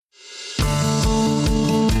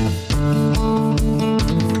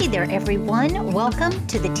everyone. Welcome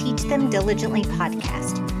to the Teach Them Diligently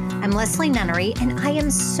podcast. I'm Leslie Nunnery, and I am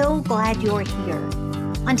so glad you're here.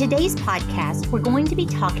 On today's podcast, we're going to be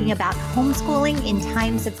talking about homeschooling in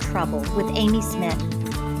times of trouble with Amy Smith.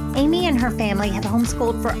 Amy and her family have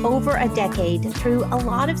homeschooled for over a decade through a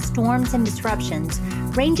lot of storms and disruptions,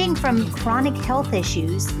 ranging from chronic health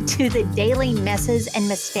issues to the daily messes and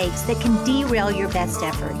mistakes that can derail your best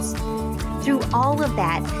efforts. Through all of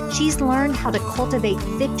that, she's learned how to cultivate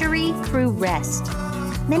victory through rest.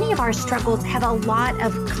 Many of our struggles have a lot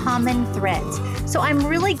of common threads, so I'm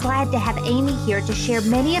really glad to have Amy here to share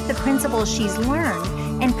many of the principles she's learned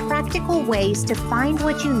and practical ways to find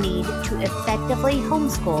what you need to effectively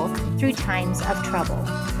homeschool through times of trouble.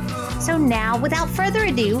 So now, without further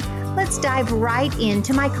ado, let's dive right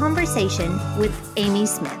into my conversation with Amy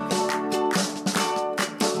Smith.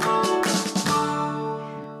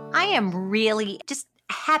 I am really just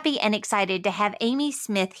happy and excited to have Amy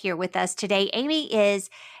Smith here with us today. Amy is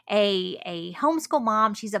a homeschool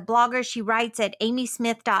mom. She's a blogger. She writes at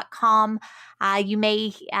amysmith.com. You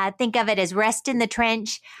may think of it as Rest in the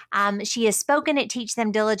Trench. She has spoken at Teach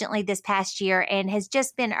Them Diligently this past year and has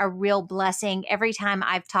just been a real blessing every time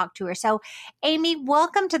I've talked to her. So, Amy,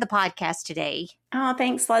 welcome to the podcast today. Oh,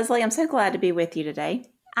 thanks, Leslie. I'm so glad to be with you today.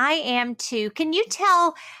 I am too. Can you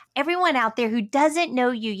tell everyone out there who doesn't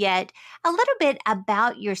know you yet a little bit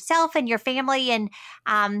about yourself and your family, and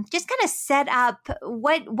just kind of set up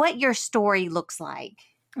what your story looks like?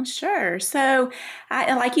 Sure. So,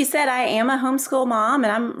 like you said, I am a homeschool mom,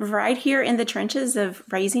 and I'm right here in the trenches of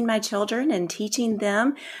raising my children and teaching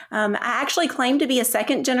them. I actually claim to be a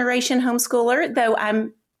second-generation homeschooler, though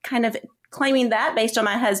I'm kind of claiming that based on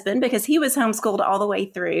my husband because he was homeschooled all the way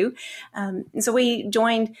through. So we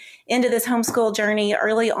joined into this homeschool journey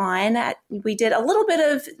early on. We did a little bit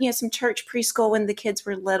of, some church preschool when the kids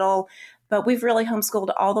were little, but we've really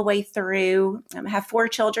homeschooled all the way through. I have 4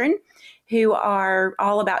 children who are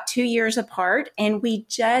all about 2 years apart, and we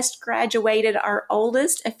just graduated our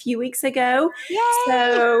oldest a few weeks ago. Yay!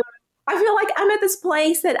 So I feel like I'm at this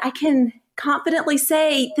place that I can confidently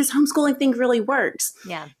say this homeschooling thing really works.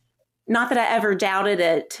 Yeah. Not that I ever doubted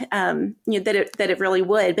it, that it really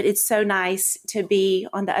would, but it's so nice to be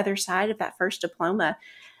on the other side of that first diploma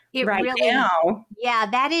now. Yeah,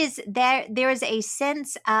 there is a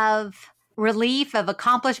sense of relief, of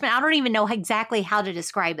accomplishment. I don't even know exactly how to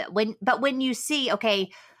describe it. But when you see,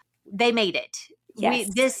 okay, they made it. Yes.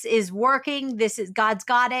 This is working. God's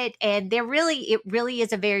got it, and it really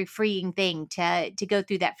is a very freeing thing to go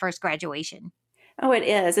through that first graduation. Oh, it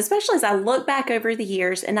is, especially as I look back over the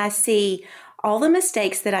years and I see all the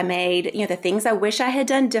mistakes that I made, the things I wish I had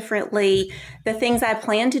done differently, the things I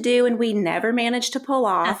planned to do and we never managed to pull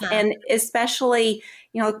off. Uh-huh. And especially,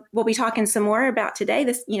 we'll be talking some more about today,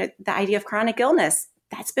 this, the idea of chronic illness.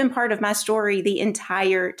 That's been part of my story the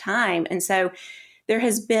entire time. And so there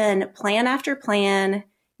has been plan after plan,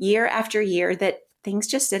 year after year, that things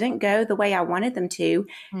just didn't go the way I wanted them to.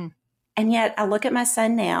 And yet I look at my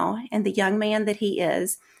son now and the young man that he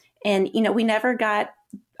is, and, we never got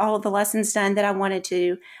all of the lessons done that I wanted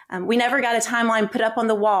to. We never got a timeline put up on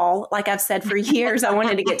the wall, like I've said for years I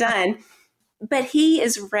wanted to get done. But he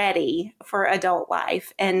is ready for adult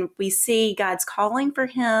life. And we see God's calling for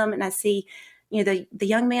him. And I see, the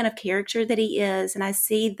young man of character that he is. And I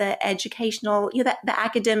see the educational, the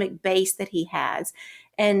academic base that he has.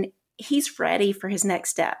 And he's ready for his next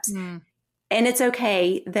steps. And it's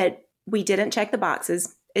okay that we didn't check the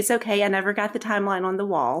boxes. It's okay. I never got the timeline on the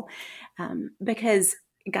wall because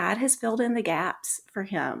God has filled in the gaps for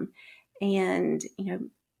him. And,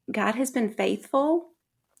 God has been faithful,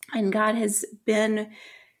 and God has been,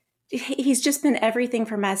 he's just been everything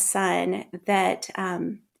for my son that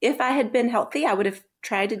if I had been healthy, I would have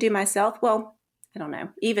tried to do myself. Well, I don't know,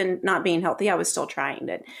 even not being healthy, I was still trying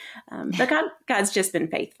it. But God's just been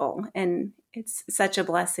faithful. And it's such a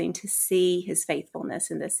blessing to see his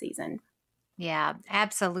faithfulness in this season. Yeah,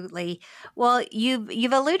 absolutely. Well,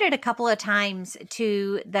 you've alluded a couple of times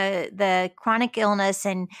to the chronic illness,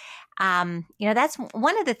 and that's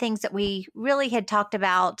one of the things that we really had talked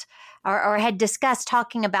about or had discussed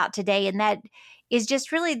talking about today, and that is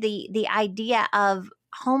just really the idea of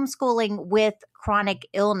homeschooling with chronic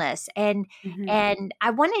illness. And I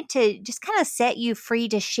wanted to just kind of set you free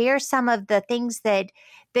to share some of the things that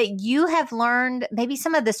you have learned, maybe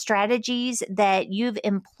some of the strategies that you've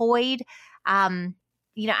employed,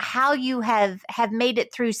 how you have made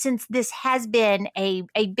it through, since this has been a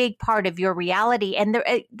big part of your reality and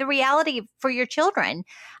the reality for your children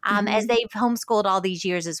as they've homeschooled all these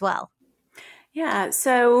years as well. Yeah.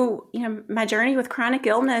 So, my journey with chronic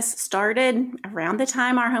illness started around the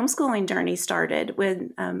time our homeschooling journey started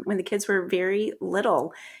when the kids were very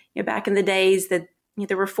little. Back in the days that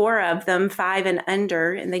there were four of them, 5 and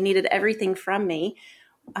under, and they needed everything from me.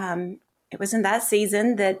 It was in that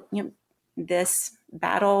season that, this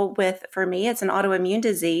battle for me, it's an autoimmune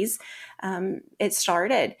disease. It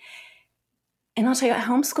started. And I'll tell you,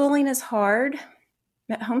 homeschooling is hard.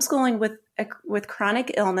 Homeschooling with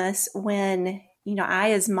chronic illness, when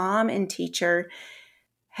I, as mom and teacher,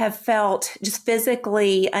 have felt just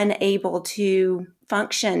physically unable to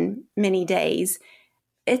function many days,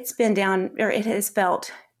 it has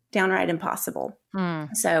felt downright impossible.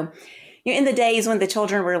 So, in the days when the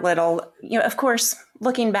children were little, of course,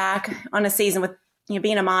 looking back on a season with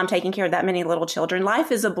being a mom, taking care of that many little children,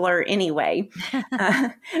 life is a blur anyway.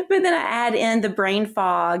 But then I add in the brain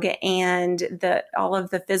fog and all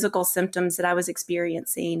of the physical symptoms that I was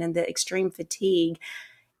experiencing and the extreme fatigue.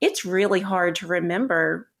 It's really hard to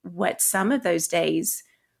remember what some of those days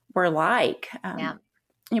were like.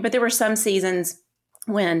 But there were some seasons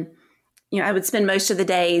when, I would spend most of the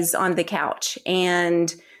days on the couch,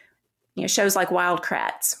 and shows like Wild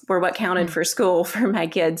Kratts were what counted for school for my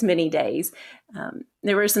kids many days.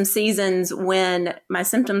 There were some seasons when my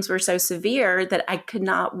symptoms were so severe that I could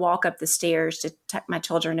not walk up the stairs to tuck my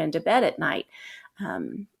children into bed at night.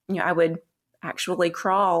 I would actually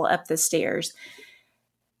crawl up the stairs.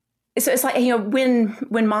 So it's like,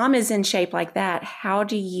 when mom is in shape like that, how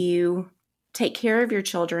do you take care of your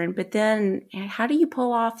children? But then how do you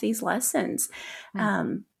pull off these lessons?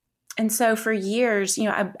 And so for years,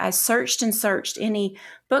 I searched and searched any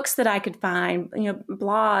books that I could find,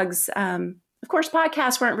 blogs. Of course,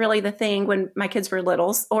 podcasts weren't really the thing when my kids were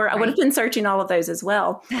little, or I would have been searching all of those as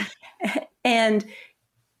well. And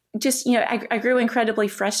just, I grew incredibly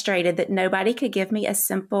frustrated that nobody could give me a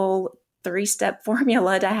simple 3-step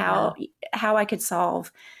formula to how I could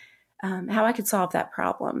solve that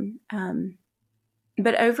problem.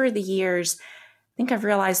 But over the years, I think I've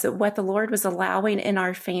realized that what the Lord was allowing in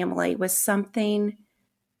our family was something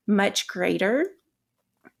much greater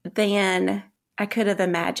than I could have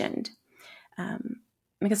imagined.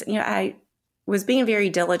 Because, I was being very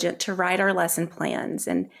diligent to write our lesson plans,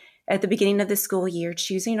 and at the beginning of the school year,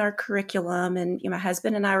 choosing our curriculum, and my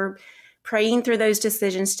husband and I were praying through those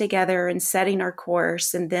decisions together and setting our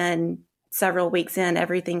course. And then several weeks in,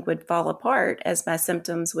 everything would fall apart as my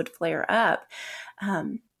symptoms would flare up.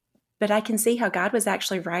 But I can see how God was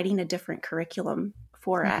actually writing a different curriculum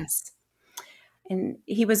for us. And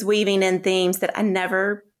he was weaving in themes that I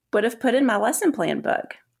never would have put in my lesson plan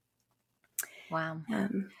book. Wow.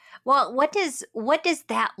 Well, what does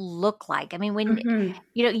that look like? I mean, when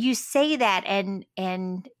you say that, and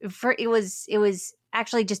it was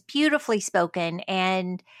actually just beautifully spoken,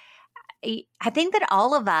 and I think that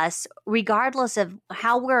all of us, regardless of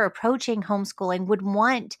how we're approaching homeschooling, would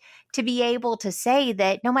want to be able to say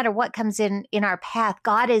that no matter what comes in our path,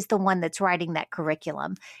 God is the one that's writing that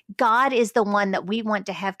curriculum. God is the one that we want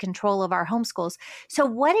to have control of our homeschools. So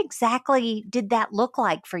what exactly did that look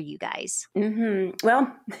like for you guys?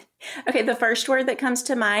 Well, okay, the first word that comes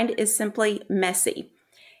to mind is simply messy.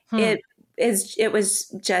 It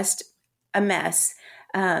was just a mess.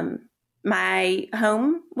 My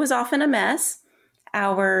home was often a mess.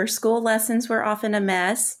 Our school lessons were often a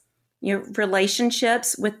mess.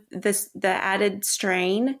 Relationships with the added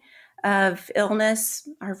strain of illness,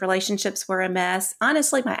 our relationships were a mess.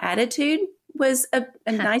 Honestly, my attitude was a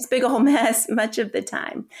nice big old mess much of the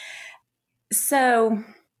time. So,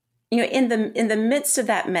 in the midst of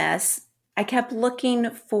that mess, I kept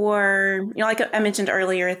looking for, like I mentioned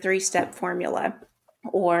earlier, a 3-step formula,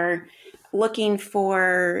 or looking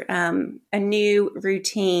for a new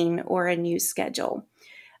routine or a new schedule.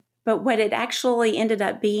 But what it actually ended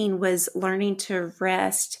up being was learning to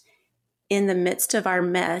rest in the midst of our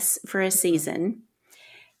mess for a season.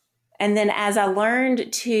 And then as I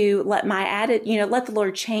learned to let let the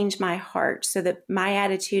Lord change my heart so that my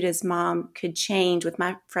attitude as mom could change with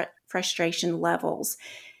my frustration levels,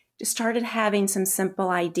 just started having some simple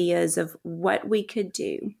ideas of what we could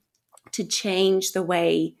do to change the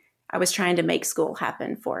way I was trying to make school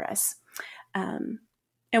happen for us. And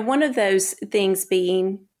one of those things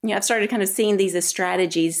being, I've started kind of seeing these as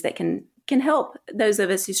strategies that can help those of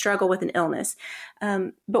us who struggle with an illness.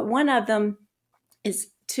 But one of them is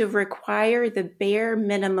to require the bare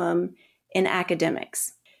minimum in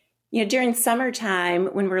academics. During summertime,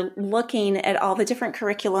 when we're looking at all the different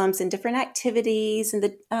curriculums and different activities and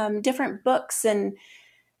the different books and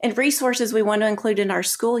resources we want to include in our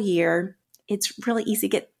school year, it's really easy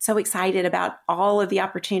to get so excited about all of the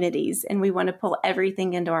opportunities, and we want to pull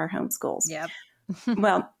everything into our homeschools. Yep.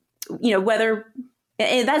 Well,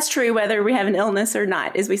 and that's true whether we have an illness or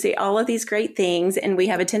not, is we see all of these great things and we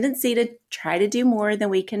have a tendency to try to do more than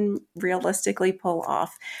we can realistically pull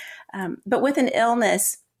off. But with an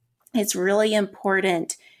illness, it's really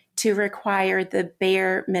important to require the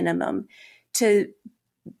bare minimum, to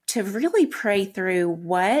really pray through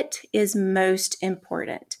what is most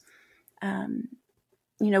important.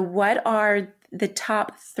 What are the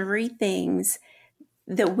top 3 things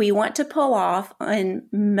that we want to pull off on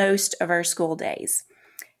most of our school days?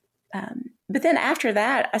 But then after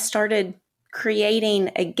that, I started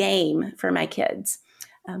creating a game for my kids.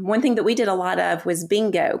 One thing that we did a lot of was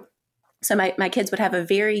bingo. So my kids would have a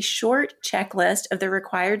very short checklist of the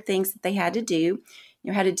required things that they had to do.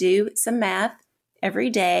 Had to do some math every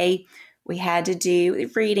day. We had to do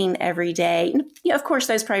reading every day. And, of course,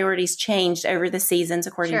 those priorities changed over the seasons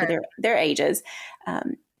according to their ages.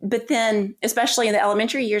 But then, especially in the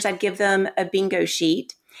elementary years, I'd give them a bingo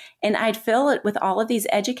sheet and I'd fill it with all of these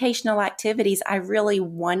educational activities I really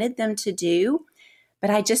wanted them to do,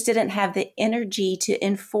 but I just didn't have the energy to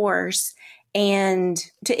enforce and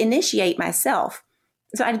to initiate myself.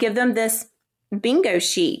 So I'd give them this bingo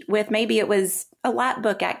sheet with maybe it was a lap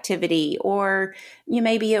book activity, or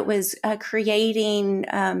maybe it was creating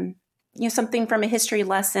something from a history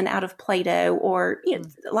lesson out of Play-Doh, or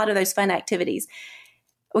a lot of those fun activities.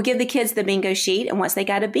 We'll give the kids the bingo sheet, and once they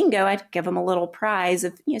got a bingo, I'd give them a little prize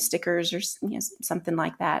of stickers or something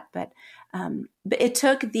like that. But it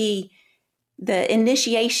took the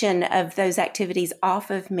initiation of those activities off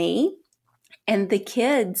of me, and the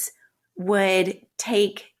kids would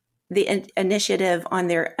take the initiative on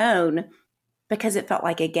their own because it felt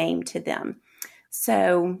like a game to them.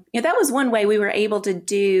 So that was one way we were able to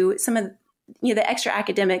do some of the extra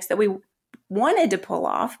academics that we wanted to pull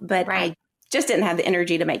off, but I just didn't have the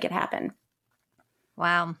energy to make it happen.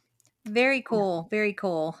 Wow. Very cool. Very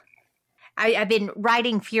cool. I've been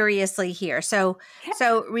writing furiously here. So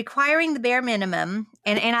requiring the bare minimum,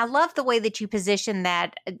 and I love the way that you position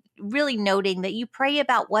that, really noting that you pray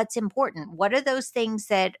about what's important. What are those things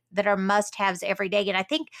that are must-haves every day? And I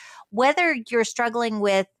think whether you're struggling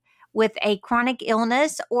with a chronic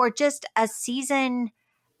illness or just a season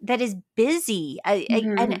that is busy,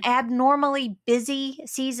 an abnormally busy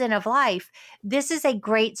season of life, this is a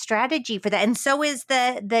great strategy for that. And so is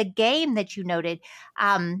the game that you noted.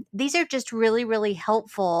 These are just really, really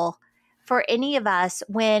helpful for any of us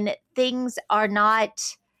when things are not,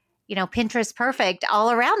 Pinterest perfect all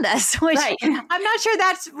around us, which I'm not sure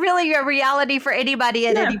that's really a reality for anybody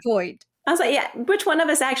at any point. I was like, which one of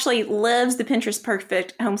us actually lives the Pinterest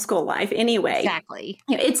perfect homeschool life anyway? Exactly.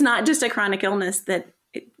 It's not just a chronic illness that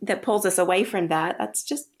pulls us away from that. That's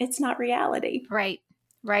just, it's not reality. Right.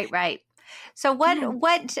 So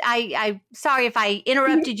I sorry if I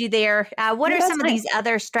interrupted you there. What are some of these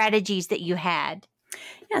other strategies that you had?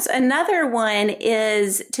 Yes. Another one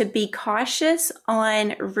is to be cautious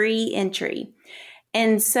on re-entry.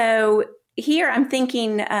 And so here I'm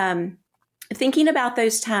thinking about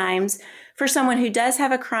those times for someone who does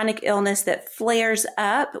have a chronic illness that flares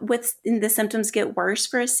up and the symptoms get worse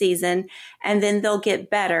for a season, and then they'll get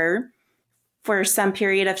better for some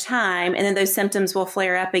period of time, and then those symptoms will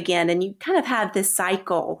flare up again. And you kind of have this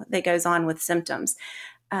cycle that goes on with symptoms.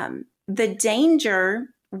 The danger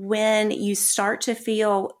when you start to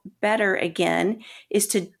feel better again is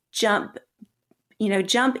to jump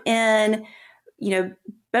in,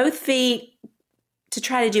 both feet, to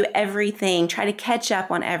try to do everything, try to catch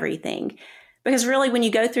up on everything. Because really, when you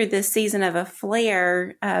go through this season of a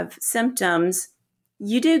flare of symptoms,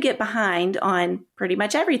 you do get behind on pretty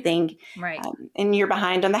much everything. Right. And you're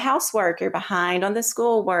behind on the housework, you're behind on the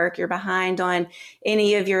schoolwork, you're behind on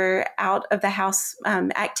any of your out of the house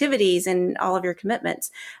activities and all of your commitments.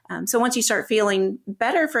 So once you start feeling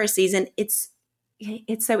better for a season, it's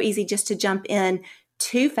so easy just to jump in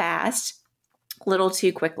too fast, a little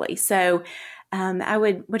too quickly. So I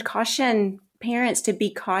would caution parents to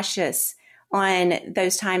be cautious on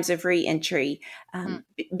those times of re-entry.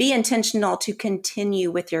 Be intentional to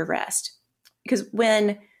continue with your rest. Because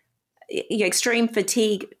when extreme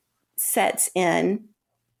fatigue sets in,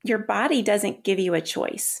 your body doesn't give you a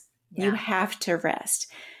choice. Yeah. You have to rest.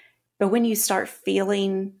 But when you start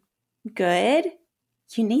feeling good,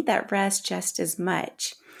 you need that rest just as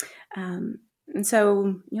much. And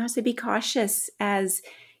so you have to be cautious as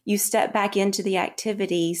you step back into the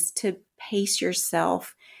activities to pace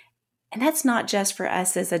yourself. And that's not just for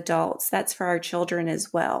us as adults, that's for our children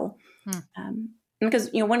as well. Because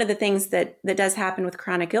one of the things that does happen with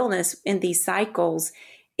chronic illness in these cycles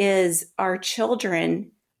is our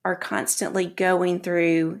children are constantly going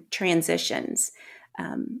through transitions.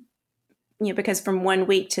 Because from one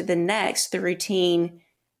week to the next, the routine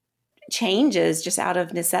changes just out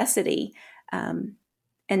of necessity.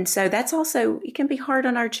 And so that's also, it can be hard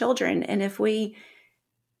on our children. And if we,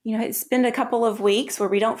 spend a couple of weeks where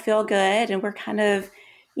we don't feel good and we're kind of,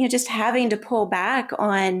 just having to pull back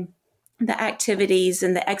on the activities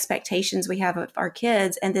and the expectations we have of our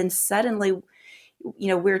kids. And then suddenly,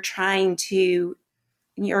 we're trying to,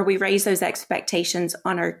 or we raise those expectations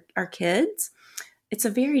on our kids. It's a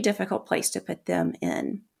very difficult place to put them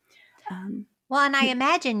in. Well, and I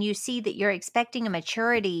imagine you see that you're expecting a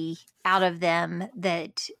maturity out of them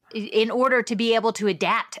that in order to be able to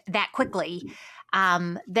adapt that quickly,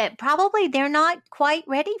 that probably they're not quite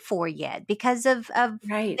ready for yet because of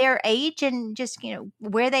Right. their age and just,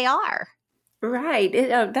 where they are. Right.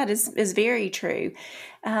 That is very true.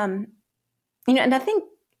 And I think,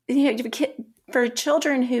 for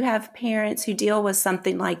children who have parents who deal with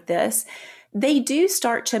something like this, they do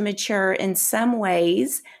start to mature in some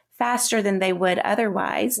ways faster than they would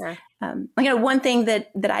otherwise. Sure. One thing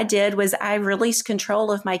that I did was I released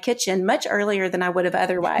control of my kitchen much earlier than I would have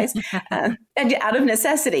otherwise, and out of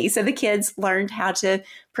necessity. So the kids learned how to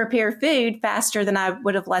prepare food faster than I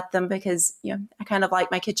would have let them because, I kind of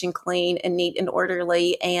like my kitchen clean and neat and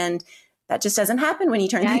orderly. And that just doesn't happen when you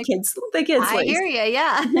turn the kids I loose. hear you.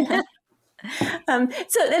 Yeah.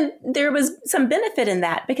 So then there was some benefit in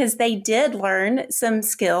that because they did learn some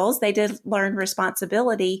skills. They did learn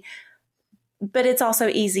responsibility, but it's also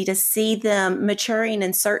easy to see them maturing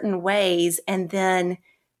in certain ways and then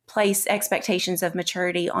place expectations of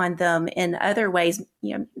maturity on them in other ways,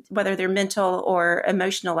 whether they're mental or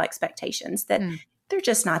emotional expectations that they're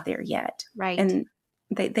just not there yet. Right. And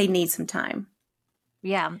they need some time.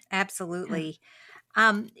 Yeah, absolutely.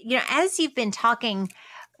 As you've been talking,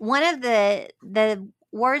 one of the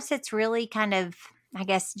words that's really kind of, I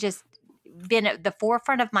guess, just been at the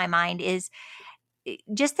forefront of my mind is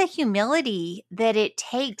just the humility that it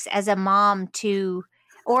takes as a mom to,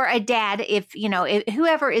 or a dad, if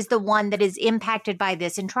whoever is the one that is impacted by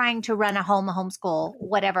this and trying to run a homeschool,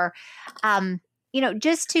 whatever,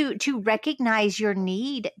 just to recognize your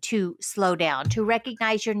need to slow down, to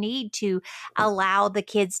recognize your need to allow the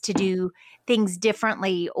kids to do things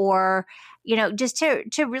differently, or, just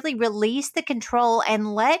to really release the control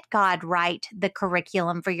and let God write the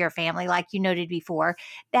curriculum for your family, like you noted before.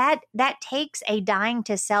 That takes a dying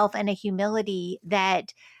to self and a humility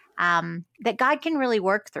that that God can really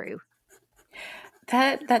work through.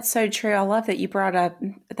 That's so true. I love that you brought up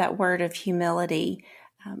that word of humility,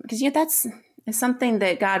 because that's something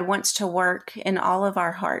that God wants to work in all of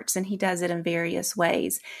our hearts, and He does it in various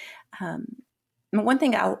ways. One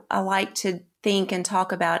thing I like to think and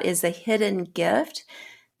talk about is the hidden gift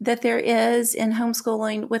that there is in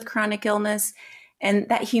homeschooling with chronic illness, and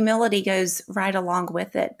that humility goes right along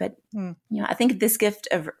with it. But I think this gift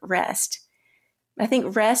of rest. I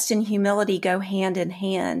think rest and humility go hand in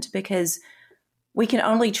hand because we can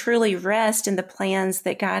only truly rest in the plans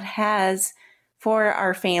that God has for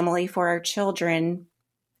our family, for our children,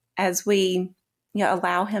 as we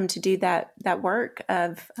allow Him to do that work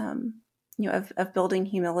of building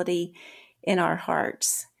humility in our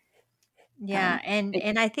hearts. Yeah,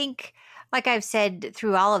 and I think, like I've said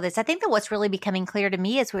through all of this, I think that what's really becoming clear to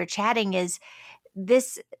me as we're chatting is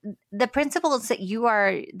the principles that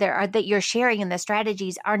you're sharing and the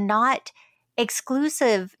strategies are not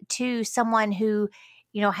exclusive to someone who,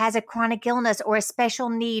 has a chronic illness or a special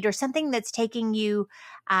need or something that's taking you,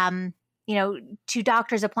 to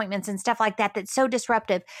doctor's appointments and stuff like that, that's so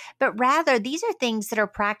disruptive. But rather, these are things that are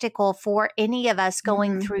practical for any of us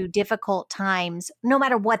going through difficult times, no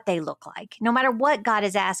matter what they look like, no matter what God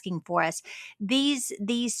is asking for us. These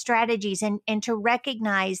strategies and to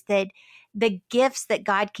recognize that the gifts that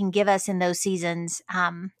God can give us in those seasons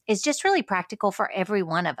is just really practical for every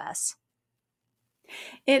one of us.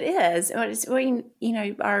 It is.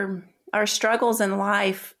 Our struggles in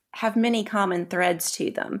life have many common threads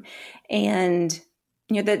to them. And,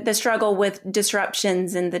 the struggle with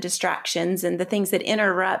disruptions and the distractions and the things that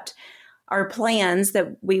interrupt our plans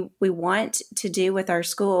that we want to do with our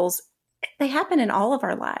schools, they happen in all of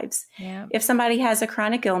our lives. Yeah. If somebody has a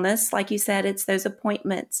chronic illness, like you said, it's those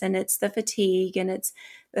appointments and it's the fatigue and it's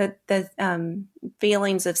the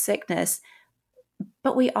feelings of sickness.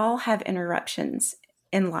 But we all have interruptions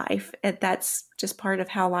in life. That's just part of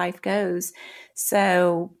how life goes.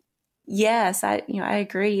 So yes, I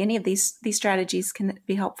agree. Any of these strategies can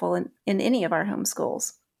be helpful in any of our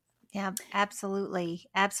homeschools. Yeah, absolutely.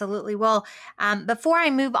 Absolutely. Well, before I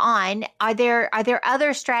move on, are there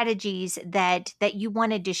other strategies that you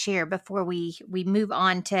wanted to share before we move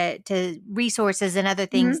on to resources and other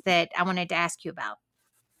Mhm. things that I wanted to ask you about?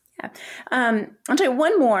 Yeah. I'll tell you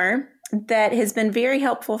one more that has been very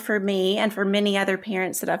helpful for me and for many other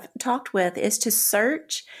parents that I've talked with is to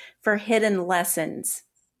search for hidden lessons.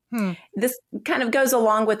 Hmm. This kind of goes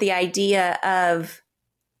along with the idea of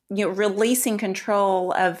releasing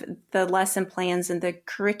control of the lesson plans and the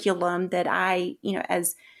curriculum that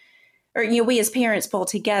we as parents pull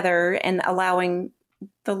together and allowing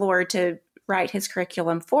the Lord to write his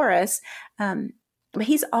curriculum for us. But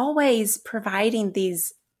he's always providing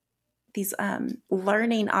these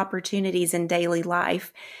learning opportunities in daily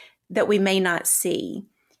life that we may not see.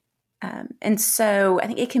 And so I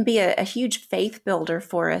think it can be a huge faith builder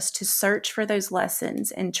for us to search for those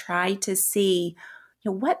lessons and try to see,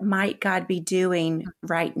 what might God be doing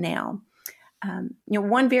right now?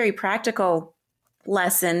 One very practical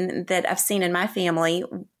lesson that I've seen in my family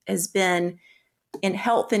has been in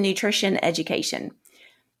health and nutrition education.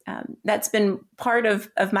 That's been part of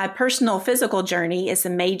my personal physical journey is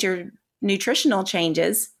some major nutritional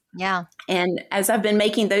changes. Yeah. And as I've been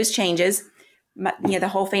making those changes, the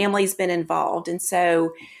whole family's been involved. And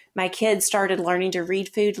so my kids started learning to read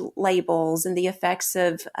food labels and the effects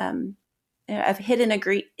of hidden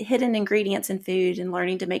ingredients in food and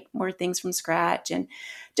learning to make more things from scratch and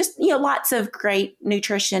just, lots of great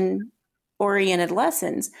nutrition oriented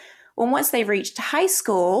lessons. Well, once they reached high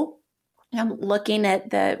school, I'm looking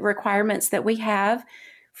at the requirements that we have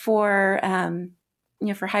for,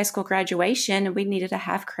 for high school graduation, and we needed a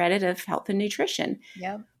half credit of health and nutrition.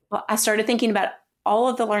 Yep. Well, I started thinking about all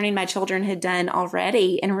of the learning my children had done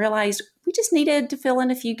already and realized we just needed to fill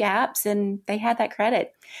in a few gaps, and they had that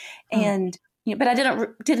credit. And, but I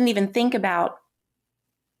didn't even think about,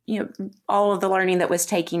 all of the learning that was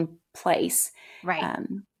taking place. Right.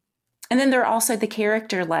 And then there are also the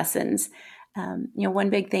character lessons. One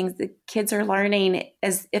big thing the kids are learning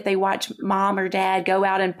is if they watch mom or dad go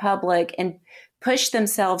out in public and push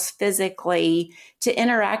themselves physically to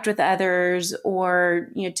interact with others or,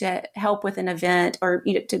 to help with an event or,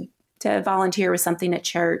 to volunteer with something at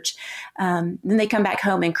church. Then they come back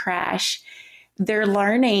home and crash. They're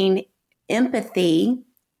learning empathy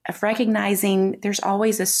of recognizing there's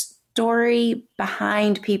always a story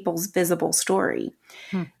behind people's visible story.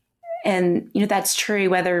 And, that's true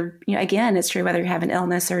whether, again, it's true whether you have an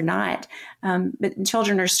illness or not. But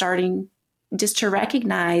children are starting just to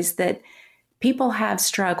recognize that people have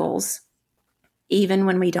struggles even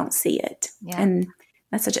when we don't see it. Yeah. And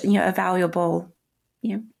that's such a valuable,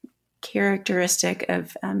 characteristic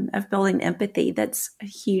of building empathy. That's a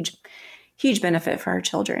huge, huge benefit for our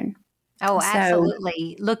children. Oh,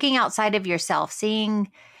 absolutely. Looking outside of yourself, seeing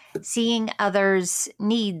others'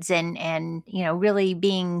 needs and, really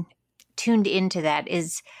being tuned into that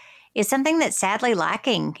is something that's sadly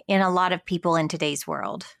lacking in a lot of people in today's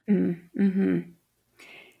world. Mm-hmm.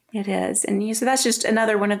 It is. And so that's just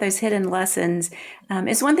another one of those hidden lessons.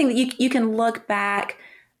 It's one thing that you can look back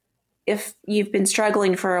if you've been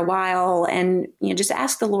struggling for a while and, just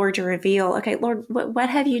ask the Lord to reveal, okay, Lord, what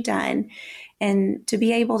have you done? And to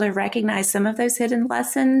be able to recognize some of those hidden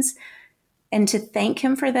lessons and to thank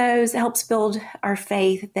him for those helps build our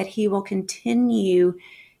faith that he will continue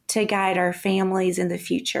to guide our families in the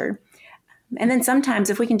future. And then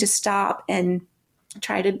sometimes if we can just stop and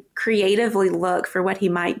try to creatively look for what he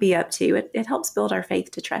might be up to, it helps build our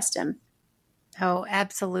faith to trust him. Oh,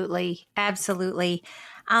 absolutely. Absolutely.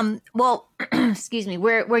 Well, excuse me,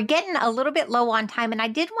 we're getting a little bit low on time. And I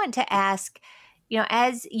did want to ask,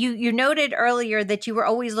 as you noted earlier that you were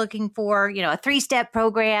always looking for, a 3-step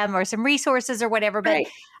program or some resources or whatever, but Right.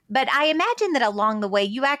 But I imagine that along the way,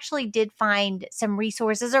 you actually did find some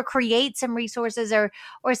resources or create some resources or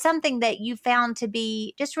something that you found to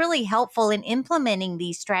be just really helpful in implementing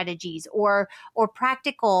these strategies or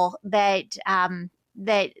practical that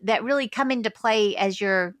really come into play as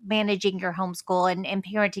you're managing your homeschool and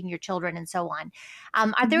parenting your children and so on.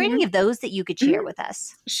 Are there any of those that you could share with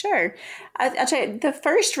us? Sure. I'll tell you, the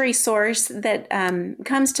first resource that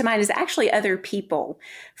comes to mind is actually other people.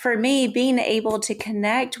 For me, being able to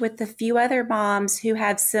connect with the few other moms who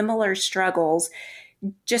have similar struggles,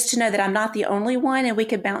 just to know that I'm not the only one and we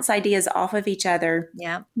could bounce ideas off of each other.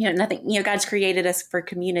 Yeah. God's created us for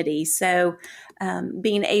community. So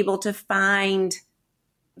being able to find,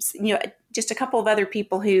 just a couple of other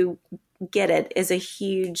people who get it is a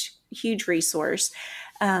huge, huge resource.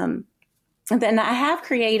 And then I have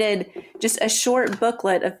created just a short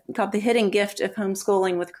booklet called The Hidden Gift of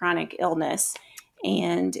Homeschooling with Chronic Illness.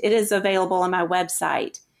 And it is available on my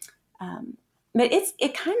website. But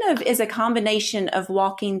it kind of is a combination of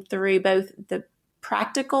walking through both the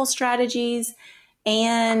practical strategies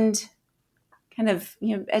and kind of,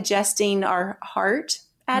 adjusting our heart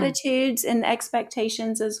attitudes and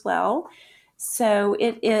expectations as well. So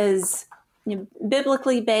it is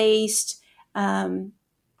biblically based.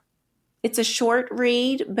 It's a short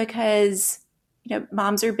read because,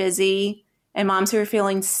 moms are busy, and moms who are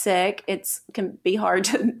feeling sick, it can be hard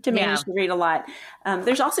to manage to read a lot.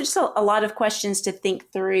 There's also just a lot of questions to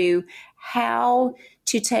think through how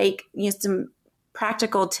to take some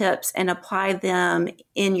practical tips and apply them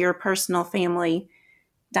in your personal family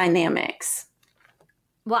dynamics.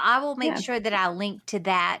 Well, I will make sure that I'll link to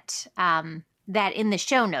that that in the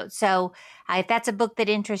show notes. So if that's a book that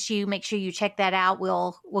interests you, make sure you check that out.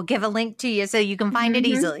 We'll give a link to you so you can find it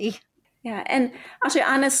easily. Yeah, and actually,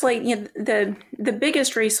 honestly, the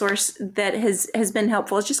biggest resource that has been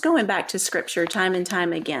helpful is just going back to Scripture time and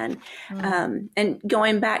time again, and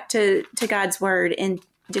going back to God's Word, and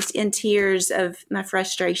just in tears of my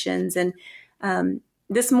frustrations. And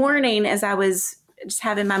this morning, as I was just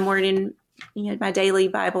having my morning, my daily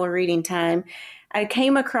Bible reading time, I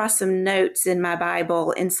came across some notes in my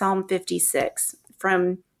Bible in Psalm 56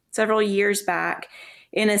 from several years back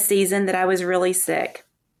in a season that I was really sick.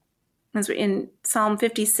 In Psalm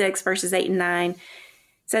 56, verses 8 and 9, it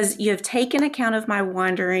says, "You have taken account of my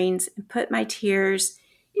wanderings and put my tears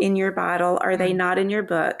in your bottle. Are they not in your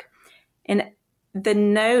book?" And the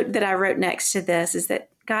note that I wrote next to this is that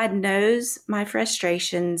God knows my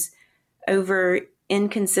frustrations over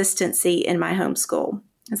inconsistency in my homeschool.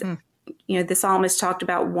 The psalmist talked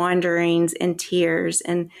about wanderings and tears,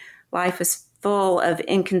 and life is full of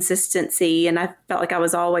inconsistency. And I felt like I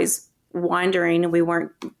was always wandering and we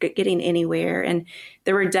weren't getting anywhere. And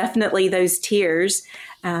there were definitely those tears.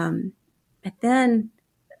 But then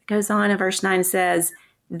it goes on in verse 9, says,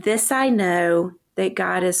 "This I know, that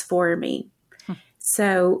God is for me."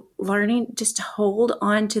 So learning just to hold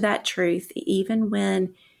on to that truth, even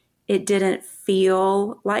when it didn't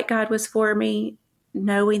feel like God was for me,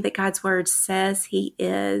 knowing that God's word says he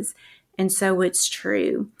is, and so it's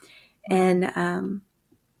true. And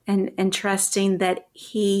trusting that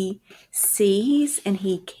he sees and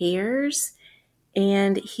he cares,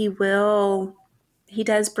 and he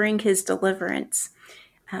does bring his deliverance.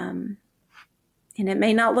 And it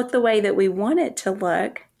may not look the way that we want it to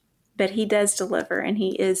look, but he does deliver, and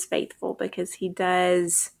he is faithful because he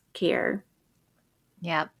does care.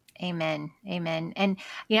 Yep. Amen. Amen. And,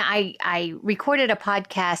 I recorded a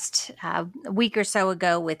podcast a week or so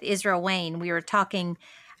ago with Israel Wayne. We were talking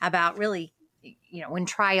about really, when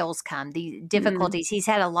trials come, the difficulties. He's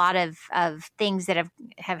had a lot of things that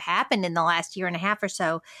have happened in the last year and a half or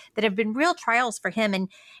so that have been real trials for him.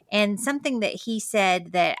 And something that he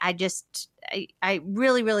said that I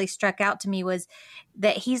really, really struck out to me was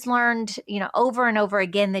that he's learned, over and over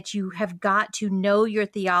again, that you have got to know your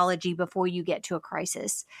theology before you get to a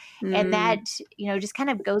crisis. And that, just kind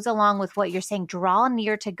of goes along with what you're saying. Draw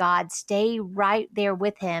near to God, stay right there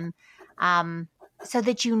with him, so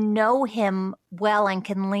that you know him well and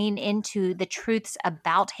can lean into the truths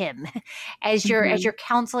about him as you're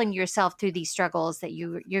counseling yourself through these struggles that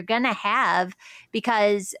you're going to have,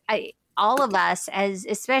 because all of us,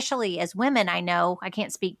 especially as women, I know I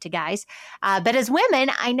can't speak to guys, but as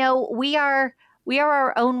women, I know we are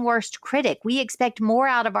our own worst critic. We expect more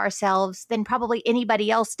out of ourselves than probably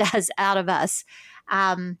anybody else does out of us.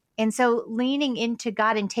 And so leaning into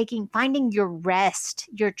God and finding your rest,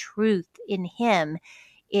 your truth in him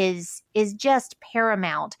is just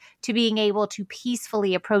paramount to being able to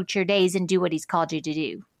peacefully approach your days and do what he's called you to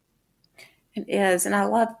do. It is. And I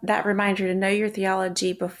love that reminder to know your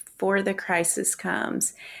theology before the crisis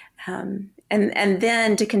comes. And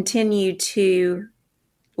then to continue to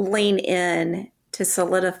lean in to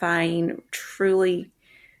solidifying, truly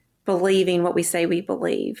believing what we say we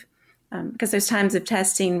believe. Because those times of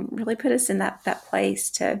testing really put us in that place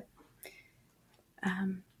to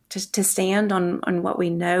stand on what we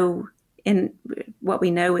know, in what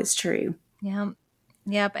we know is true. Yep.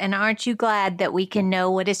 And aren't you glad that we can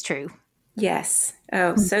know what is true? Yes.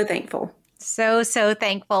 Oh, so thankful. So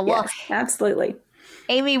thankful. Yes, well, absolutely.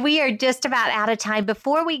 Amy, we are just about out of time.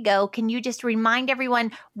 Before we go, can you just remind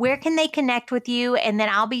everyone, where can they connect with you? And then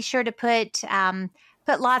I'll be sure to put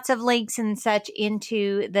lots of links and such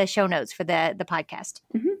into the show notes for the podcast.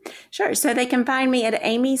 Mm-hmm. Sure. So they can find me at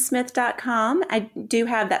amysmith.com. I do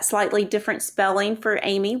have that slightly different spelling for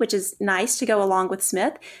Amy, which is nice to go along with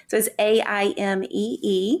Smith. So it's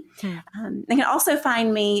AIMEE. They can also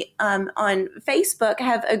find me on Facebook. I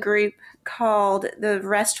have a group called the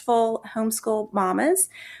Restful Homeschool Mamas,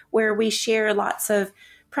 where we share lots of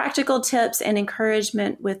practical tips and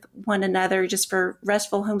encouragement with one another just for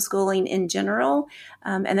restful homeschooling in general.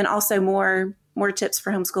 And then also more tips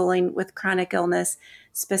for homeschooling with chronic illness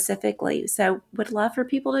specifically. So would love for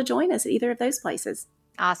people to join us at either of those places.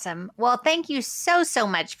 Awesome. Well, thank you so, so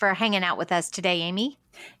much for hanging out with us today, Amy.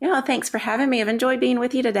 Yeah, thanks for having me. I've enjoyed being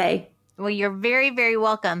with you today. Well, you're very, very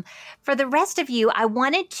welcome. For the rest of you, I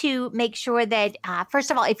wanted to make sure that,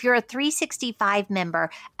 first of all, if you're a 365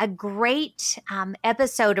 member, a great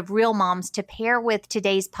episode of Real Moms to pair with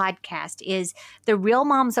today's podcast is the Real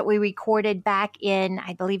Moms that we recorded back in,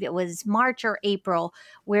 I believe it was March or April,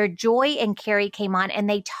 where Joy and Carrie came on and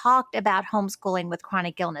they talked about homeschooling with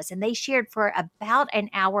chronic illness. And they shared for about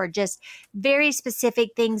an hour just very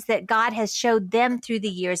specific things that God has showed them through the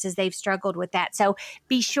years as they've struggled with that. So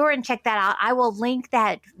be sure and check that out. I will link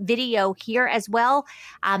that video here as well.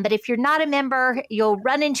 But if you're not a member, you'll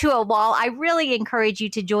run into a wall. I really encourage you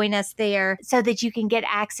to join us there so that you can get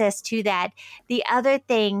access to that. The other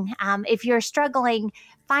thing, if you're struggling,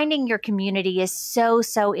 finding your community is so,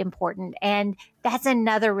 so important. And that's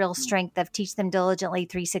another real strength of Teach Them Diligently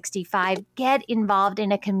 365. Get involved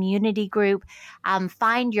in a community group.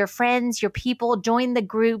 Find your friends, your people, join the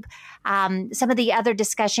group. Some of the other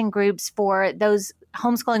discussion groups for those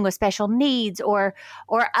homeschooling with special needs or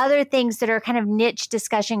other things that are kind of niche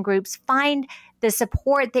discussion groups. Find the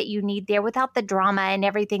support that you need there without the drama and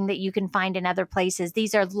everything that you can find in other places.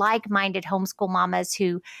 These are like-minded homeschool mamas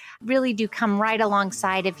who really do come right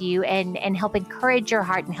alongside of you and help encourage your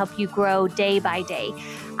heart and help you grow day by day.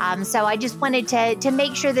 So I just wanted to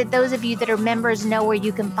make sure that those of you that are members know where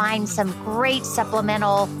you can find some great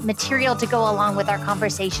supplemental material to go along with our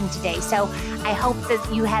conversation today. So I hope that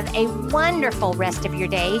you have a wonderful rest of your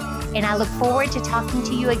day, and I look forward to talking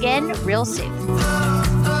to you again real soon.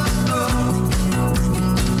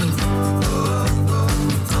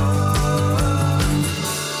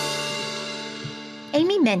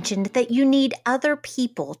 Amy mentioned that you need other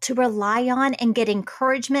people to rely on and get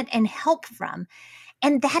encouragement and help from.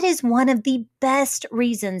 And that is one of the best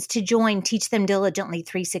reasons to join Teach Them Diligently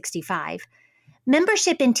 365.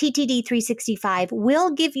 Membership in TTD 365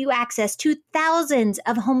 will give you access to thousands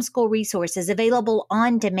of homeschool resources available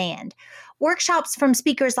on demand. Workshops from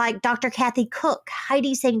speakers like Dr. Kathy Cook,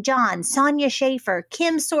 Heidi St. John, Sonia Schaefer,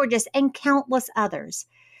 Kim Sorges, and countless others.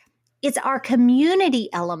 It's our community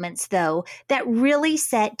elements, though, that really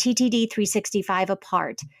set TTD 365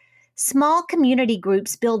 apart. Small community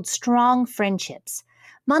groups build strong friendships.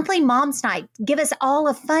 Monthly Moms Night give us all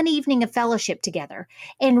a fun evening of fellowship together.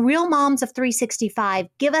 And Real Moms of 365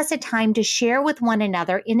 give us a time to share with one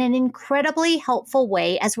another in an incredibly helpful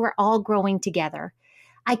way as we're all growing together.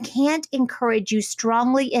 I can't encourage you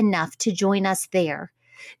strongly enough to join us there.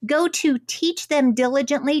 Go to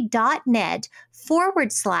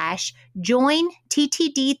teachthemdiligently.net/join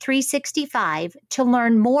TTD 365 to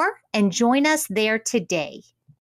learn more and join us there today.